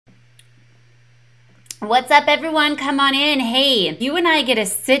What's up, everyone? Come on in. Hey, you and I get to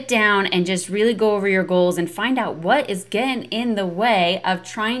sit down and just really go over your goals and find out what is getting in the way of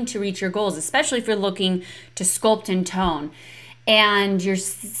trying to reach your goals, especially if you're looking to sculpt and tone and you're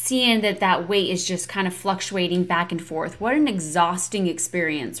seeing that weight is just kind of fluctuating back and forth. What an exhausting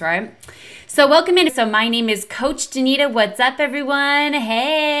experience, right? So welcome in. So my name is Coach Danita. What's up, everyone?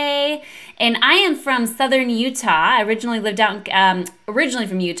 Hey. And I am from Southern Utah. I originally lived out originally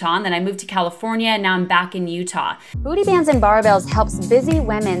from Utah, and then I moved to California, and now I'm back in Utah. Booty Bands and Barbells helps busy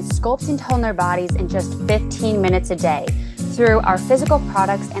women sculpt and tone their bodies in just 15 minutes a day through our physical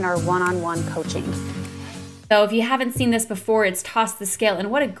products and our one-on-one coaching. So if you haven't seen this before, it's Toss the Scale,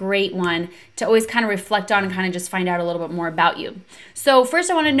 and what a great one to always kind of reflect on and kind of just find out a little bit more about you. So first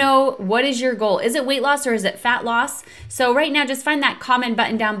I want to know, what is your goal? Is it weight loss or is it fat loss? So right now, just find that comment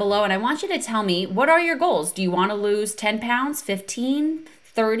button down below, and I want you to tell me, what are your goals? Do you want to lose 10 pounds, 15,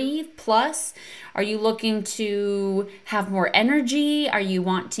 30 plus? Are you looking to have more energy? Are you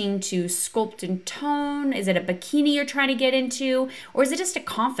wanting to sculpt and tone? Is it a bikini you're trying to get into? Or is it just a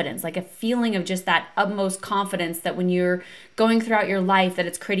confidence, like a feeling of just that utmost confidence that when you're going throughout your life that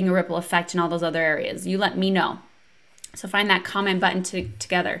it's creating a ripple effect in all those other areas? You let me know. So find that comment button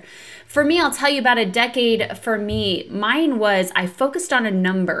together. For me, I'll tell you about a decade for me. Mine was, I focused on a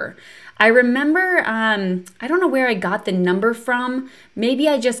number. I remember, I don't know where I got the number from. Maybe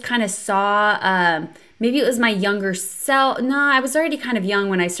I just kind of saw, maybe it was my younger self. No, I was already kind of young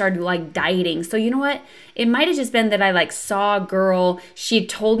when I started like dieting. So you know what? It might have just been that I like saw a girl, she had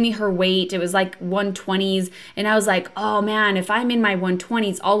told me her weight. It was like 120s. And I was like, oh man, if I'm in my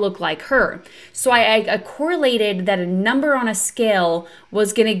 120s, I'll look like her. So I correlated that a number on a scale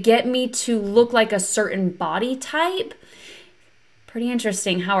was going to get me to look like a certain body type. Pretty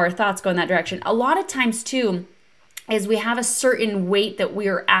interesting how our thoughts go in that direction. A lot of times too, is we have a certain weight that we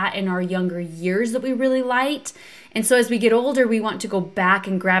are at in our younger years that we really liked. And so as we get older, we want to go back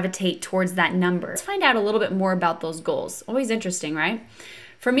and gravitate towards that number. Let's find out a little bit more about those goals. Always interesting, right?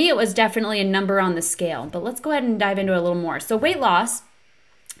 For me, it was definitely a number on the scale, but let's go ahead and dive into it a little more. So weight loss,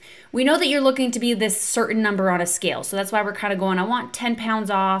 we know that you're looking to be this certain number on a scale. So that's why we're kind of going, I want 10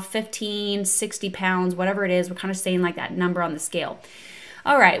 pounds off, 15, 60 pounds, whatever it is. We're kind of saying like that number on the scale.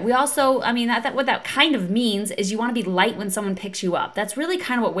 All right, we also, I mean, what that kind of means is you want to be light when someone picks you up. That's really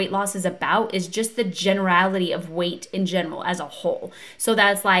kind of what weight loss is about, is just the generality of weight in general as a whole. So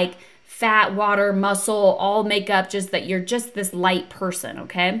that's like fat, water, muscle, all make up just that you're just this light person,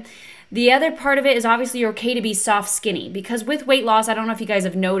 okay? The other part of it is obviously you're okay to be soft skinny, because with weight loss, I don't know if you guys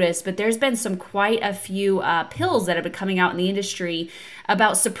have noticed, but there's been quite a few pills that have been coming out in the industry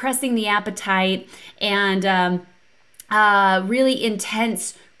about suppressing the appetite and really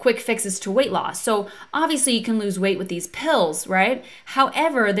intense quick fixes to weight loss. So obviously you can lose weight with these pills, right?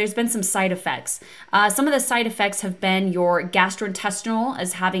 However, there's been some side effects. Some of the side effects have been your gastrointestinal,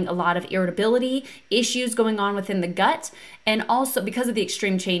 as having a lot of irritability, issues going on within the gut, and also because of the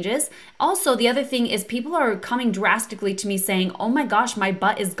extreme changes. Also, the other thing is people are coming drastically to me saying, oh my gosh, my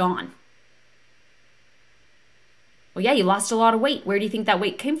butt is gone. Well, yeah, you lost a lot of weight. Where do you think that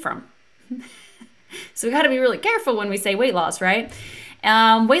weight came from? So we got to be really careful when we say weight loss, right?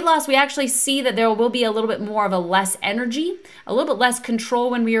 Weight loss, we actually see that there will be a little bit more of a less energy, a little bit less control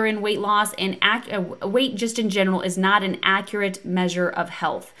when we are in weight loss, and weight just in general is not an accurate measure of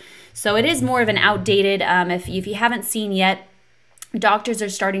health. So it is more of an outdated, if you haven't seen yet, doctors are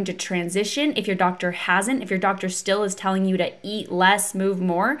starting to transition. If your doctor hasn't, if your doctor still is telling you to eat less, move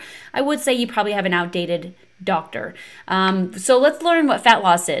more, I would say you probably have an outdated doctor. So let's learn what fat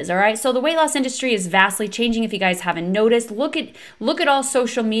loss is. All right. So the weight loss industry is vastly changing. If you guys haven't noticed, look at all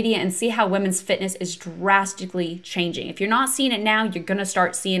social media and see how women's fitness is drastically changing. If you're not seeing it now, you're going to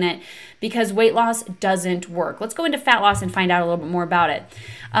start seeing it, because weight loss doesn't work. Let's go into fat loss and find out a little bit more about it.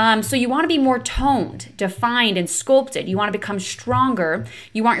 So you want to be more toned, defined, and sculpted. You want to become stronger.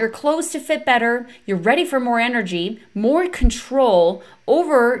 You want your clothes to fit better. You're ready for more energy, more control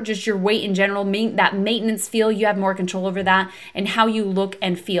over just your weight in general, that maintenance feel. You have more control over that and how you look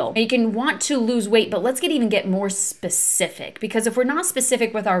and feel. You can want to lose weight, but let's get more specific, because if we're not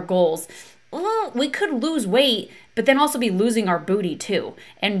specific with our goals, we could lose weight, but then also be losing our booty too.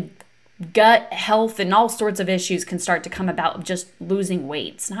 And gut health and all sorts of issues can start to come about of just losing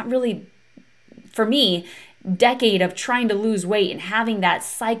weight. It's not really, for me, decade of trying to lose weight and having that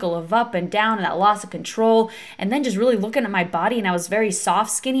cycle of up and down and that loss of control, and then just really looking at my body, and I was very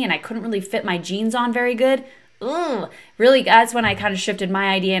soft skinny and I couldn't really fit my jeans on very good. Really, that's when I kind of shifted my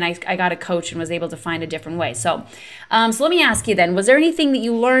idea, and I got a coach and was able to find a different way. So let me ask you then, was there anything that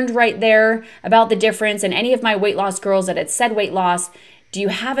you learned right there about the difference? And any of my weight loss girls that had said weight loss, Do you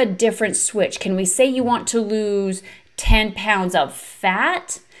have a different switch? Can we say you want to lose 10 pounds of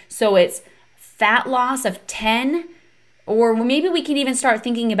fat? So it's fat loss of 10, or maybe we can even start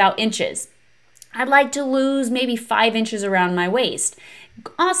thinking about inches. I'd like to lose maybe 5 inches around my waist.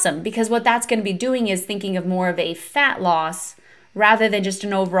 Awesome, because what that's going to be doing is thinking of more of a fat loss rather than just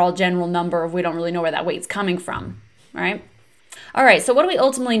an overall general number of we don't really know where that weight's coming from, right? All right, so what do we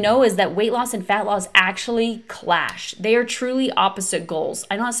ultimately know is that weight loss and fat loss actually clash. They are truly opposite goals.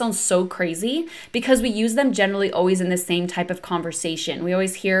 I know that sounds so crazy because we use them generally always in the same type of conversation. We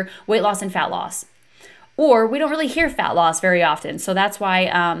always hear weight loss and fat loss. Or we don't really hear fat loss very often. So that's why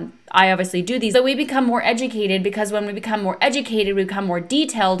I obviously do these. So we become more educated, because when we become more educated, we become more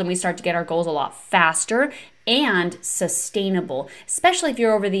detailed and we start to get our goals a lot faster and sustainable. Especially if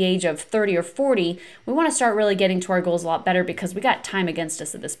you're over the age of 30 or 40, we want to start really getting to our goals a lot better because we got time against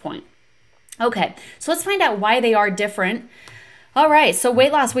us at this point. Okay, so let's find out why they are different. All right, so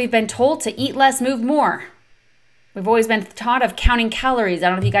weight loss, we've been told to eat less, move more. We've always been taught of counting calories. I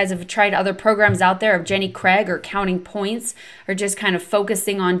don't know if you guys have tried other programs out there of Jenny Craig or counting points, or just kind of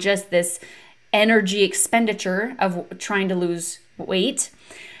focusing on just this energy expenditure of trying to lose weight.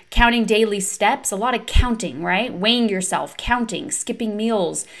 Counting daily steps, a lot of counting, right? Weighing yourself, counting, skipping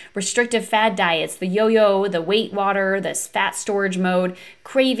meals, restrictive fad diets, the yo-yo, the weight water, this fat storage mode,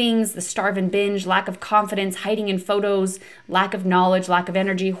 cravings, the starve and binge, lack of confidence, hiding in photos, lack of knowledge, lack of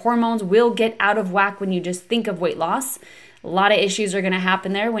energy. Hormones will get out of whack when you just think of weight loss. A lot of issues are going to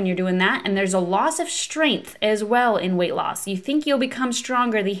happen there when you're doing that. And there's a loss of strength as well in weight loss. You think you'll become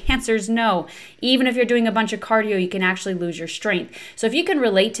stronger. The answer is no. Even if you're doing a bunch of cardio, you can actually lose your strength. So if you can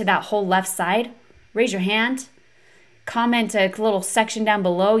relate to that whole left side, raise your hand. Comment a little section down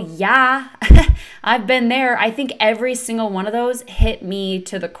below. Yeah, I've been there. I think every single one of those hit me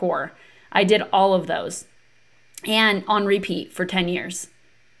to the core. I did all of those and on repeat for 10 years.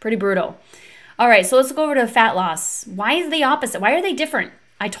 Pretty brutal. All right, so let's go over to fat loss. Why is the opposite? Why are they different?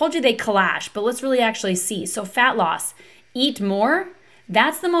 I told you they clash, but let's really actually see. So fat loss, eat more.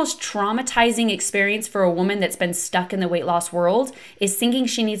 That's the most traumatizing experience for a woman that's been stuck in the weight loss world, is thinking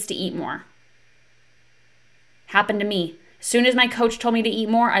she needs to eat more. Happened to me. As soon as my coach told me to eat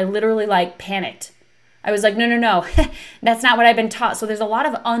more, I literally panicked. I was like, no, that's not what I've been taught. So there's a lot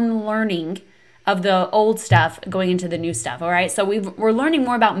of unlearning of the old stuff going into the new stuff, all right? So we're learning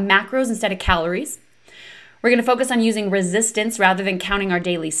more about macros instead of calories. We're going to focus on using resistance rather than counting our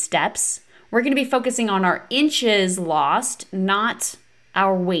daily steps. We're going to be focusing on our inches lost, not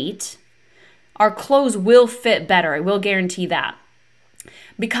our weight. Our clothes will fit better. I will guarantee that.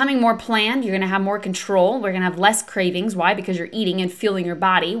 Becoming more planned, you're going to have more control. We're going to have less cravings. Why? Because you're eating and fueling your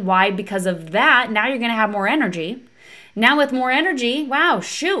body. Why? Because of that, now you're going to have more energy. Now with more energy, wow,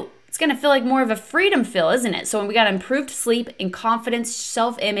 shoot. It's going to feel like more of a freedom feel, isn't it? So when we got improved sleep and confidence,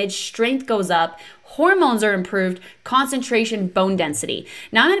 self-image, strength goes up, hormones are improved, concentration, bone density.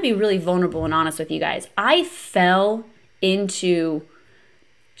 Now I'm going to be really vulnerable and honest with you guys. I fell into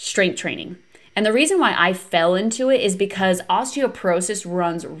strength training. And the reason why I fell into it is because osteoporosis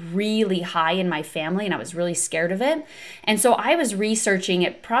runs really high in my family, and I was really scared of it. And so I was researching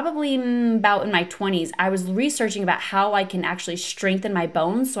it probably about in my 20s. I was researching about how I can actually strengthen my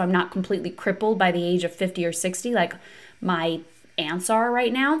bones so I'm not completely crippled by the age of 50 or 60 like my aunts are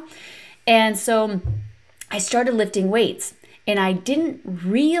right now. And so I started lifting weights, and I didn't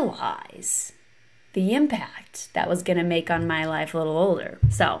realize the impact that was going to make on my life a little older.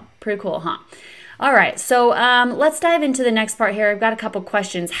 So pretty cool, huh? All right, so let's dive into the next part here. I've got a couple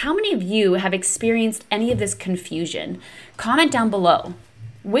questions. How many of you have experienced any of this confusion? Comment down below.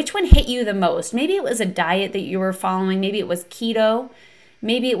 Which one hit you the most? Maybe it was a diet that you were following. Maybe it was keto.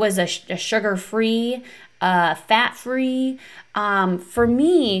 Maybe it was a sugar-free, fat-free. For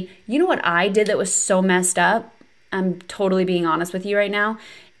me, you know what I did that was so messed up? I'm totally being honest with you right now,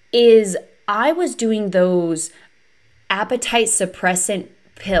 is I was doing those appetite suppressant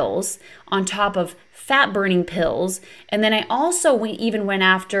pills on top of fat burning pills. And then I also even went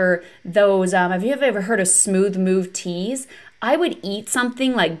after those, have you ever heard of smooth move teas? I would eat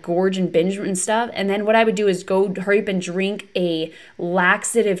something like gorge and binge and stuff. And then what I would do is go hurry up and drink a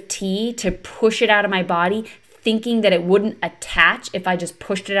laxative tea to push it out of my body, thinking that it wouldn't attach if I just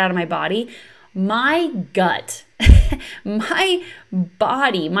pushed it out of my body. My gut, my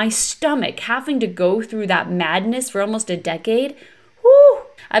body, my stomach having to go through that madness for almost a decade. Whew.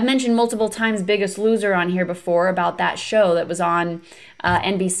 I've mentioned multiple times Biggest Loser on here before about that show that was on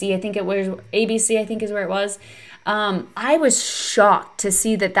NBC. I think it was ABC, I think is where it was. I was shocked to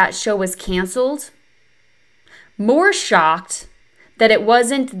see that show was canceled. More shocked that it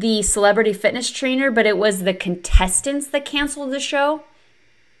wasn't the celebrity fitness trainer, but it was the contestants that canceled the show.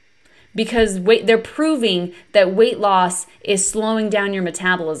 because they're proving that weight loss is slowing down your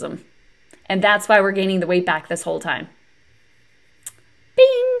metabolism. And that's why we're gaining the weight back this whole time.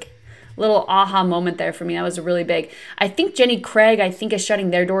 Bing! Little aha moment there for me. That was really big. I think Jenny Craig, is shutting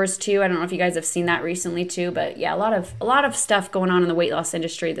their doors too. I don't know if you guys have seen that recently too, but yeah, a lot of stuff going on in the weight loss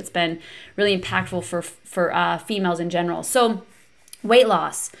industry that's been really impactful for females in general. So weight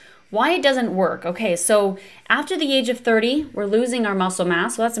loss, why it doesn't work. Okay, so after the age of 30, we're losing our muscle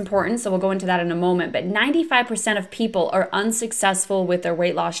mass, so that's important. So we'll go into that in a moment. But 95% of people are unsuccessful with their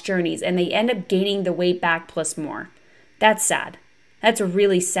weight loss journeys, and they end up gaining the weight back plus more. That's sad. That's a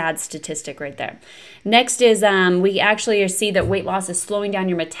really sad statistic right there. Next is we actually see that weight loss is slowing down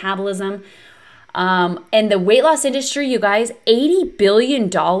your metabolism. And the weight loss industry, you guys, $80 billion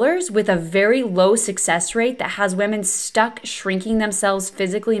with a very low success rate that has women stuck shrinking themselves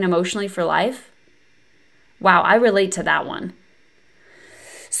physically and emotionally for life. Wow, I relate to that one.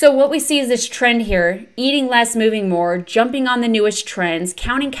 So what we see is this trend here: eating less, moving more, jumping on the newest trends,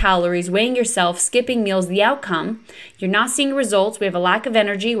 counting calories, weighing yourself, skipping meals. The outcome, you're not seeing results. We have a lack of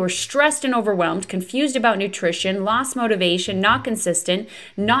energy. We're stressed and overwhelmed, confused about nutrition, lost motivation, not consistent,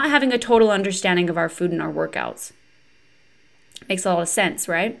 not having a total understanding of our food and our workouts. Makes a lot of sense,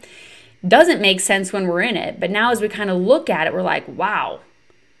 right? Doesn't make sense when we're in it, but now as we kind of look at it, we're like, wow,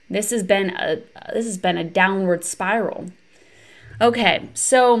 this has been a downward spiral. Okay,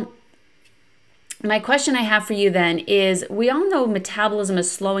 so my question I have for you then is, we all know metabolism is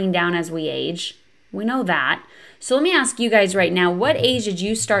slowing down as we age. We know that. So let me ask you guys right now, what age did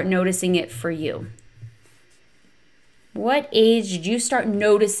you start noticing it for you? What age did you start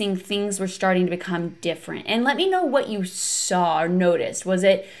noticing things were starting to become different? And let me know what you saw or noticed. Was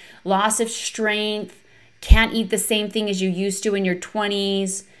it loss of strength? Can't eat the same thing as you used to in your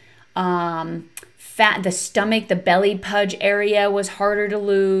 20s? Fat, the stomach, the belly pudge area was harder to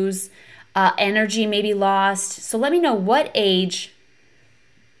lose. Energy maybe lost. So let me know what age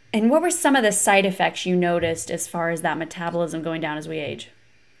and what were some of the side effects you noticed as far as that metabolism going down as we age?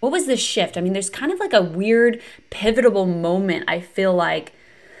 What was the shift? I mean, there's kind of like a weird pivotal moment, I feel like.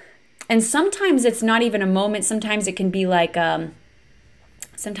 And sometimes it's not even a moment. Sometimes it can be like,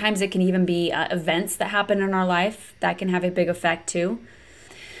 sometimes it can even be events that happen in our life that can have a big effect too.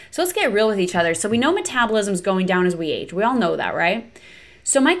 So let's get real with each other. So we know metabolism is going down as we age. We all know that, right?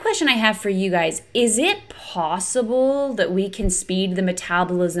 So my question I have for you guys, is it possible that we can speed the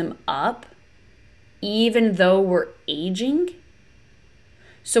metabolism up even though we're aging?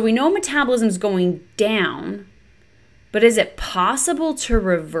 So we know metabolism is going down, but is it possible to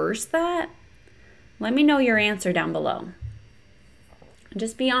reverse that? Let me know your answer down below. And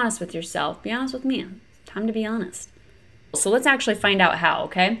just be honest with yourself. Be honest with me. Time to be honest. So let's actually find out how,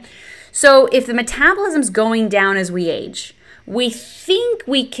 okay? So if the metabolism's going down as we age, we think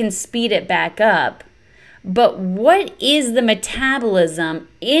we can speed it back up, but what is the metabolism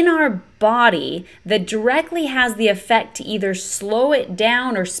in our body that directly has the effect to either slow it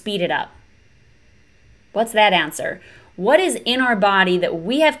down or speed it up? What's that answer? What is in our body that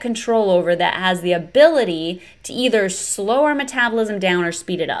we have control over that has the ability to either slow our metabolism down or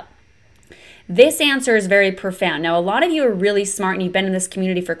speed it up? This answer is very profound. Now, a lot of you are really smart and you've been in this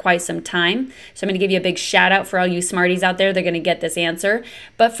community for quite some time. So I'm going to give you a big shout out for all you smarties out there. They're going to get this answer.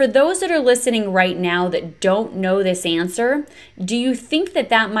 But for those that are listening right now that don't know this answer, do you think that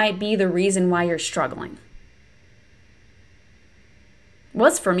that might be the reason why you're struggling?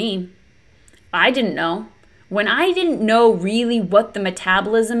 Was for me. I didn't know. When I didn't know really what the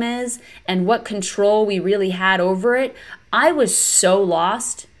metabolism is and what control we really had over it, I was so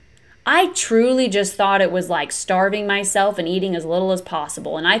lost. I truly just thought it was like starving myself and eating as little as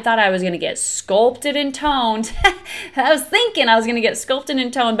possible. And I thought I was going to get sculpted and toned. I was thinking I was going to get sculpted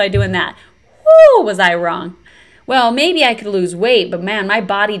and toned by doing that. Whoo, was I wrong? Well, maybe I could lose weight, but man, my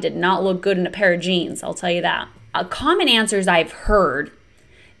body did not look good in a pair of jeans. I'll tell you that. Common answers I've heard,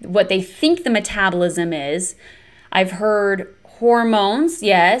 what they think the metabolism is. I've heard hormones,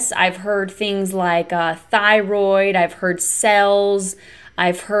 yes. I've heard things like thyroid. I've heard cells.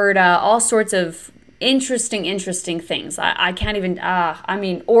 I've heard all sorts of interesting things. I can't even, I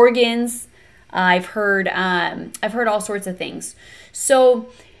mean, organs. I've heard all sorts of things. So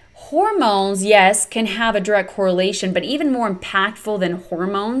hormones, yes, can have a direct correlation, but even more impactful than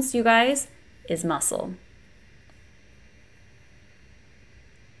hormones, you guys, is muscle.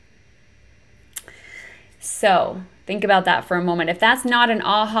 So think about that for a moment. If that's not an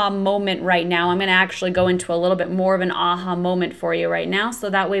aha moment right now, I'm going to actually go into a little bit more of an aha moment for you right now, so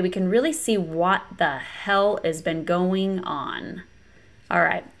that way we can really see what the hell has been going on. All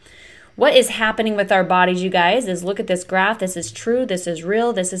right. What is happening with our bodies, you guys, is look at this graph. This is true. This is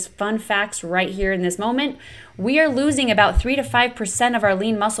real. This is fun facts right here in this moment. We are losing about 3 to 5% of our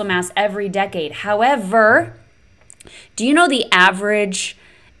lean muscle mass every decade. However, do you know the average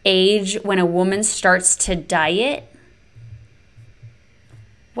age when a woman starts to diet?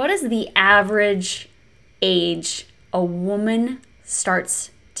 What is the average age a woman starts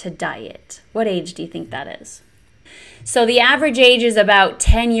to diet? What age do you think that is? So the average age is about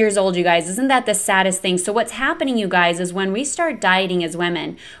 10 years old, you guys. Isn't that the saddest thing? So what's happening, you guys, is when we start dieting as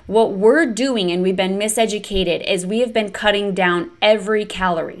women, what we're doing, and we've been miseducated, is we have been cutting down every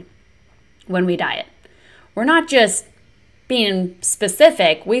calorie when we diet. We're not just being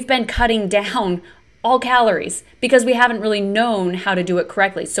specific. We've been cutting down all calories because we haven't really known how to do it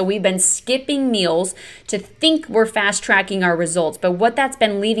correctly. So we've been skipping meals to think we're fast tracking our results. But what that's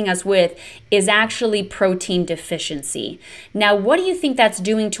been leaving us with is actually protein deficiency. Now, what do you think that's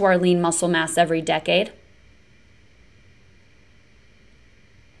doing to our lean muscle mass every decade?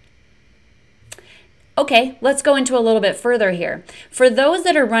 Okay, let's go into a little bit further here. For those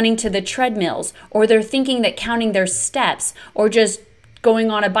that are running to the treadmills, or they're thinking that counting their steps or just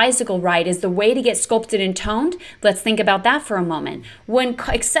going on a bicycle ride is the way to get sculpted and toned, let's think about that for a moment. When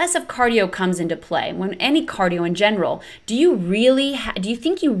excessive cardio comes into play, when any cardio in general, do you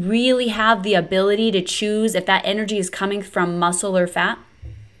think you really have the ability to choose if that energy is coming from muscle or fat?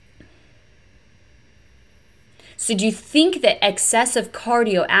 So do you think that excessive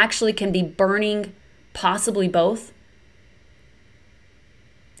cardio actually can be burning possibly both?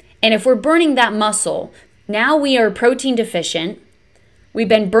 And if we're burning that muscle, now we are protein deficient. We've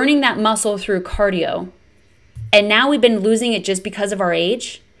been burning that muscle through cardio, and now we've been losing it just because of our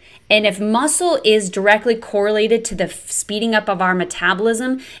age. And if muscle is directly correlated to the speeding up of our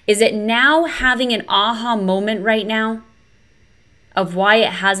metabolism, is it now having an aha moment right now of why it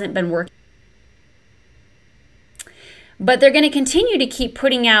hasn't been working? But they're going to continue to keep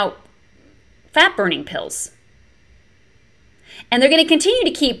putting out fat burning pills. And they're going to continue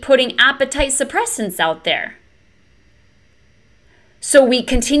to keep putting appetite suppressants out there. So we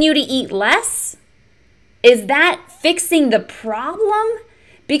continue to eat less? Is that fixing the problem?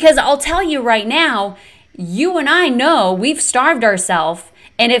 Because I'll tell you right now, you and I know we've starved ourselves.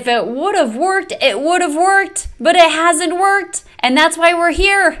 And if it would have worked, it would have worked. But it hasn't worked. And that's why we're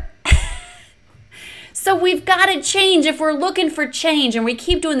here. So we've got to change. If we're looking for change and we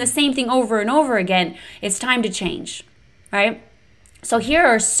keep doing the same thing over and over again, it's time to change, right? So here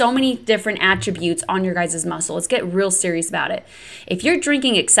are so many different attributes on your guys' muscle. Let's get real serious about it. If you're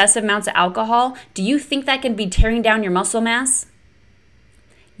drinking excessive amounts of alcohol, do you think that can be tearing down your muscle mass?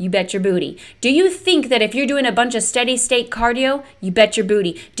 You bet your booty. Do you think that if you're doing a bunch of steady state cardio, you bet your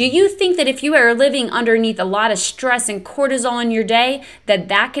booty? Do you think that if you are living underneath a lot of stress and cortisol in your day, that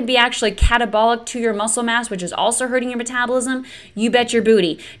that could be actually catabolic to your muscle mass, which is also hurting your metabolism? You bet your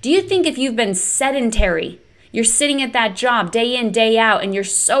booty. Do you think if you've been sedentary, you're sitting at that job day in, day out, and you're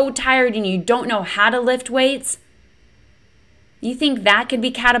so tired and you don't know how to lift weights, you think that could be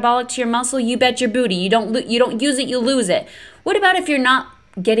catabolic to your muscle? You bet your booty. You don't use it, you lose it. What about if you're not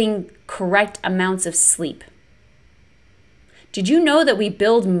getting correct amounts of sleep? Did you know that we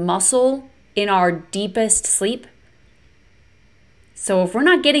build muscle in our deepest sleep? So if we're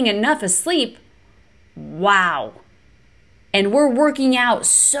not getting enough of sleep, wow. And we're working out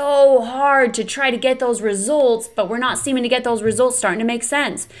so hard to try to get those results, but we're not seeming to get those results starting to make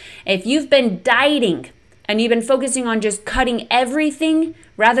sense. If you've been dieting and you've been focusing on just cutting everything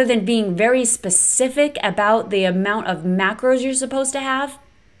rather than being very specific about the amount of macros you're supposed to have,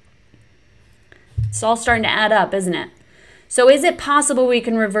 it's all starting to add up, isn't it? So is it possible we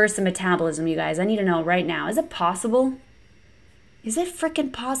can reverse the metabolism, you guys? I need to know right now. Is it possible? Is it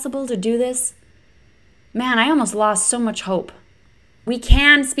freaking possible to do this? Man, I almost lost so much hope. We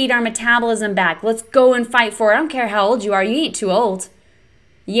can speed our metabolism back. Let's go and fight for it. I don't care how old you are. You ain't too old.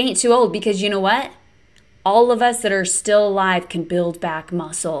 You ain't too old because you know what? All of us that are still alive can build back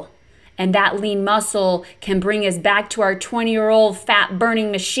muscle. And that lean muscle can bring us back to our 20-year-old fat-burning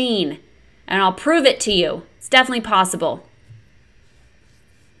machine. And I'll prove it to you. It's definitely possible.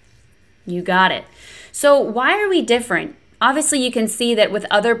 You got it. So why are we different? Obviously, you can see that with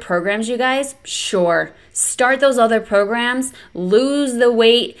other programs, you guys, sure, start those other programs, lose the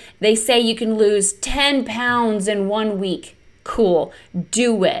weight. They say you can lose 10 pounds in 1 week. Cool,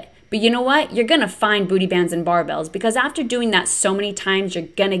 do it. But you know what? You're going to find booty bands and barbells because after doing that so many times, you're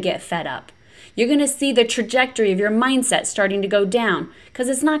going to get fed up. You're going to see the trajectory of your mindset starting to go down because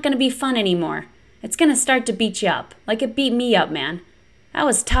it's not going to be fun anymore. It's going to start to beat you up like it beat me up, man. That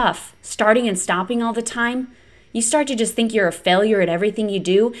was tough, starting and stopping all the time. You start to just think you're a failure at everything you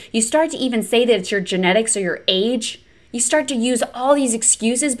do. You start to even say that it's your genetics or your age. You start to use all these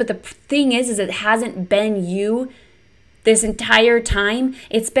excuses, but the thing is it hasn't been you this entire time.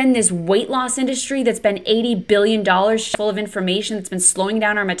 It's been this weight loss industry that's been $80 billion full of information that's been slowing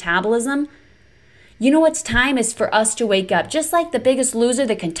down our metabolism. You know what's time is for us to wake up. Just like The Biggest Loser,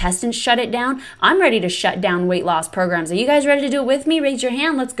 the contestants shut it down. I'm ready to shut down weight loss programs. Are you guys ready to do it with me? Raise your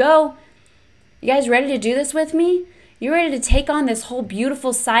hand. Let's go. You guys ready to do this with me? You ready to take on this whole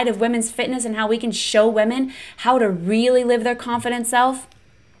beautiful side of women's fitness and how we can show women how to really live their confident self?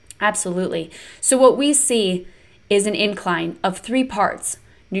 Absolutely. So what we see is an incline of 3 parts: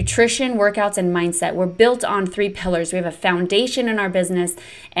 nutrition, workouts, and mindset. We're built on 3 pillars. We have a foundation in our business,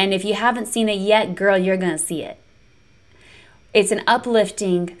 and if you haven't seen it yet, girl, you're going to see it. It's an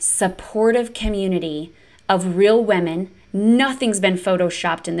uplifting, supportive community of real women. Nothing's been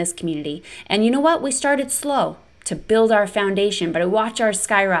photoshopped in this community. And you know what? We started slow to build our foundation, but watch our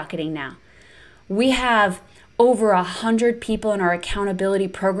skyrocketing now. We have over 100 people in our accountability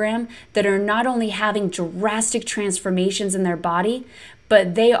program that are not only having drastic transformations in their body,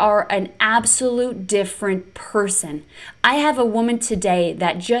 but they are an absolute different person. I have a woman today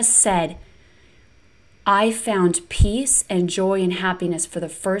that just said, I found peace and joy and happiness for the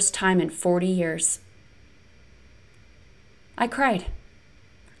first time in 40 years. I cried.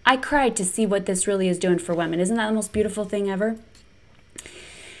 I cried to see what this really is doing for women. Isn't that the most beautiful thing ever?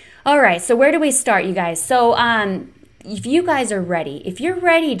 All right, so where do we start, you guys? So if you guys are ready, if you're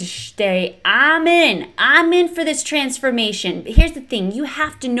ready to stay, I'm in for this transformation. But here's the thing, you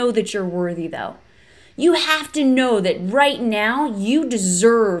have to know that you're worthy though. You have to know that right now you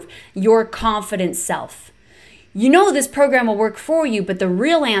deserve your confident self. You know this program will work for you, but the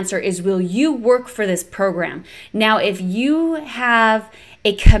real answer is, will you work for this program? Now, if you have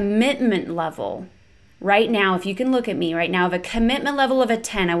a commitment level, right now, if you can look at me right now, of a commitment level of a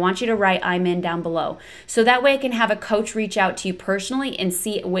 10, I want you to write I'm in down below. So that way I can have a coach reach out to you personally and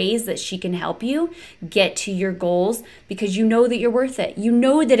see ways that she can help you get to your goals, because you know that you're worth it. You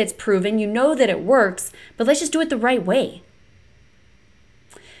know that it's proven, you know that it works, but let's just do it the right way.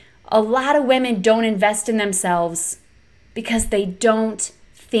 A lot of women don't invest in themselves because they don't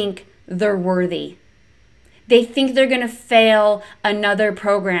think they're worthy. They think they're going to fail another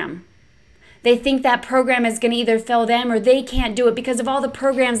program. They think that program is going to either fail them or they can't do it because of all the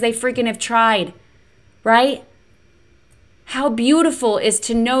programs they freaking have tried, right? How beautiful is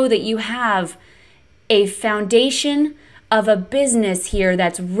to know that you have a foundation of a business here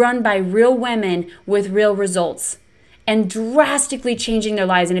that's run by real women with real results and drastically changing their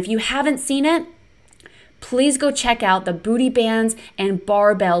lives. And if you haven't seen it, please go check out the Booty Bands and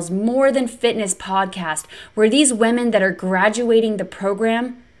Barbells More Than Fitness podcast, where these women that are graduating the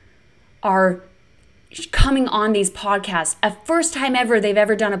program are coming on these podcasts. A first time ever they've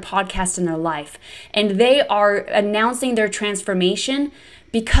ever done a podcast in their life. And they are announcing their transformation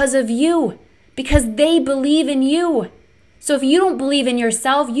because of you, because they believe in you. So if you don't believe in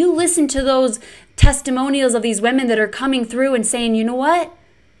yourself, you listen to those testimonials of these women that are coming through and saying, you know what?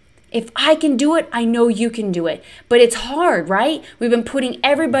 If I can do it, I know you can do it. But it's hard, right? We've been putting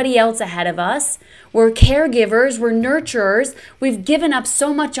everybody else ahead of us. We're caregivers, we're nurturers. We've given up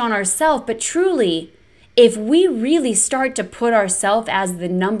so much on ourselves. But truly, if we really start to put ourselves as the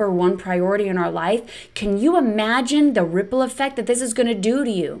number one priority in our life, can you imagine the ripple effect that this is going to do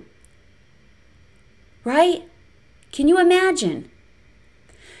to you? Right? Can you imagine?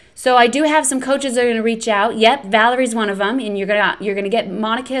 So I do have some coaches that are going to reach out. Yep, Valerie's one of them, and you're gonna get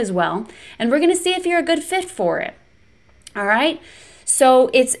Monica as well. And we're going to see if you're a good fit for it. All right? So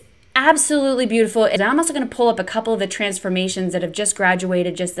it's absolutely beautiful. And I'm also going to pull up a couple of the transformations that have just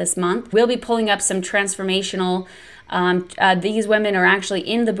graduated just this month. We'll be pulling up some transformational. These women are actually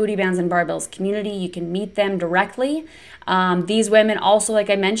in the Booty Bands and Barbells community. You can meet them directly. These women also, like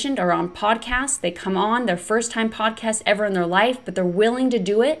I mentioned, are on podcasts. They come on their first time podcast ever in their life, but they're willing to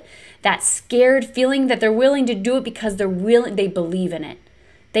do it. That scared feeling that they're willing to do it because they believe in it.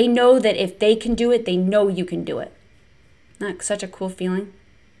 They know that if they can do it, they know you can do it. Not such a cool feeling.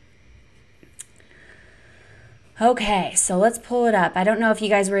 Okay, so let's pull it up. I don't know if you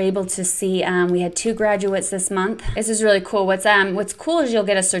guys were able to see, we had 2 graduates this month. This is really cool. What's cool is you'll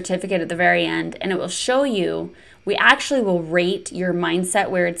get a certificate at the very end, and it will show you, we actually will rate your mindset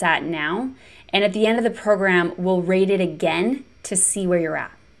where it's at now, and at the end of the program, we'll rate it again to see where you're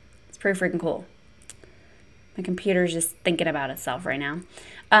at. It's pretty freaking cool. My computer's just thinking about itself right now.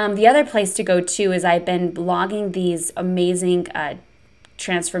 The other place to go to is I've been blogging these amazing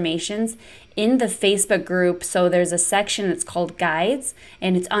transformations in the Facebook group. So there's a section that's called Guides,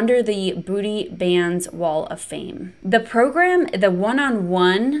 and it's under the Booty Bands Wall of Fame. The program, the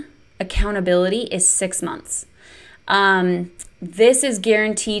one-on-one accountability is 6 months. This is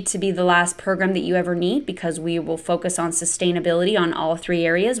guaranteed to be the last program that you ever need because we will focus on sustainability on all 3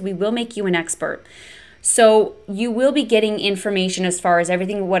 areas. We will make you an expert. So you will be getting information as far as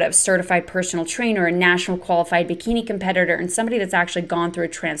everything, what a certified personal trainer, a national qualified bikini competitor, and somebody that's actually gone through a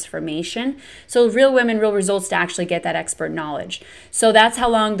transformation. So real women, real results to actually get that expert knowledge. So that's how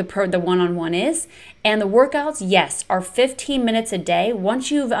long the one-on-one is. And the workouts, yes, are 15 minutes a day.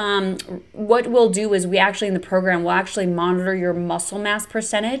 Once you've, what we'll do is we actually in the program, we'll actually monitor your muscle mass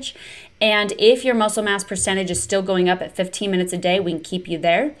percentage. And if your muscle mass percentage is still going up at 15 minutes a day, we can keep you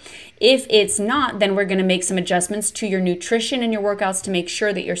there. If it's not, then we're gonna make some adjustments to your nutrition and your workouts to make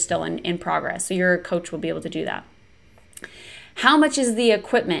sure that you're still in progress. So your coach will be able to do that. How much is the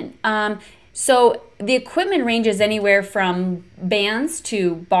equipment? So the equipment ranges anywhere from bands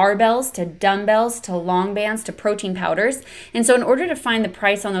to barbells to dumbbells to long bands to protein powders. And so in order to find the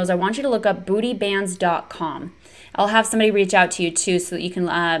price on those, I want you to look up bootybands.com. I'll have somebody reach out to you too so that you can,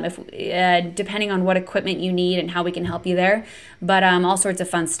 depending on what equipment you need and how we can help you there, but all sorts of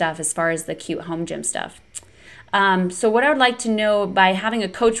fun stuff as far as the cute home gym stuff. So what I would like to know by having a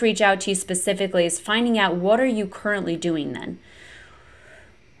coach reach out to you specifically is finding out what are you currently doing then.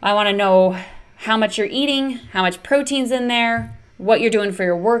 I want to know how much you're eating, how much protein's in there, what you're doing for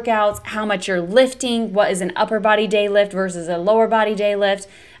your workouts, how much you're lifting, what is an upper body day lift versus a lower body day lift.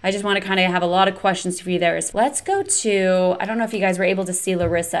 I just want to kind of have a lot of questions for you there. So let's go to, I don't know if you guys were able to see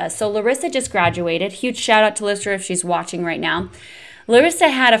Larissa. So Larissa just graduated. Huge shout out to Larissa if she's watching right now. Larissa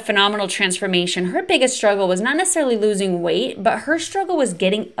had a phenomenal transformation. Her biggest struggle was not necessarily losing weight, but her struggle was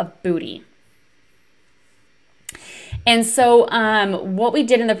getting a booty. And so what we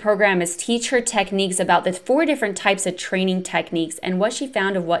did in the program is teach her techniques about the 4 different types of training techniques and what she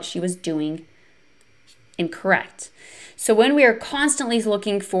found of what she was doing incorrect. So when we are constantly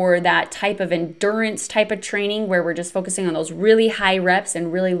looking for that type of endurance type of training where we're just focusing on those really high reps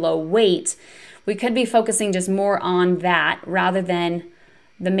and really low weight, we could be focusing just more on that rather than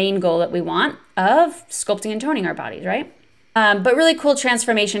the main goal that we want of sculpting and toning our bodies, right? But really cool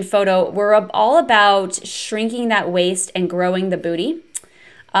transformation photo. We're all about shrinking that waist and growing the booty.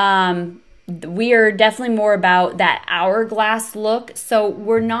 We are definitely more about that hourglass look. So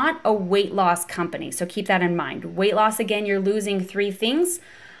we're not a weight loss company. So keep that in mind. Weight loss, again, you're losing 3 things.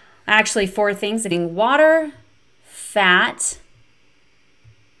 Actually 4 things. Being water, fat,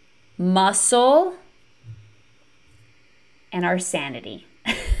 muscle, and our sanity.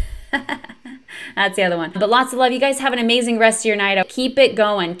 That's the other one. But lots of love. You guys have an amazing rest of your night. Keep it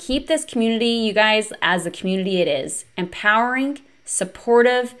going. Keep this community, you guys, as the community it is. Empowering,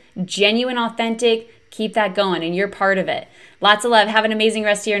 supportive, genuine, authentic. Keep that going, and you're part of it. Lots of love. Have an amazing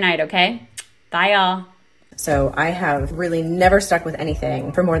rest of your night, okay? Bye, y'all. So I have really never stuck with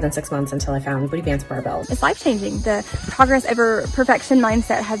anything for more than 6 months until I found Booty Bands barbells. It's life-changing. The progress over perfection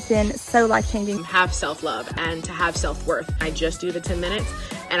mindset has been so life-changing. Have self-love and to have self-worth. I just do the 10 minutes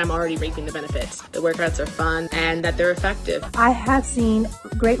and I'm already reaping the benefits. The workouts are fun and that they're effective. I have seen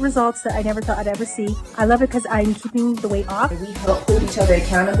great results that I never thought I'd ever see. I love it because I'm keeping the weight off. We help hold each other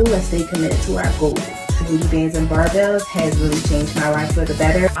accountable and stay committed to our goals. Booty Bands and barbells has really changed my life for the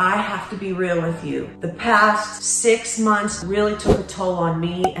better. I have to be real with you. The past 6 months really took a toll on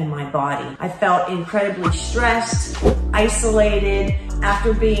me and my body. I felt incredibly stressed, isolated.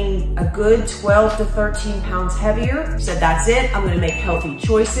 After being a good 12 to 13 pounds heavier, said that's it, I'm gonna make healthy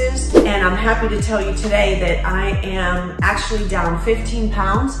choices. And I'm happy to tell you today that I am actually down 15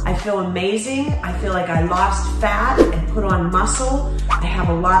 pounds. I feel amazing. I feel like I lost fat and put on muscle. I have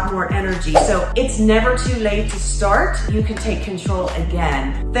a lot more energy. So it's never too late to start. You can take control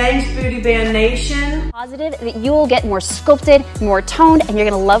again. Thanks, Booty Band Nation. Positive that you will get more sculpted, more toned, and you're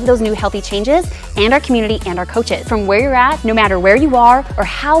gonna love those new healthy changes and our community and our coaches. From where you're at, no matter where you are or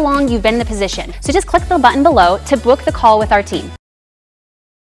how long you've been in the position. So just click the button below to book the call with our team.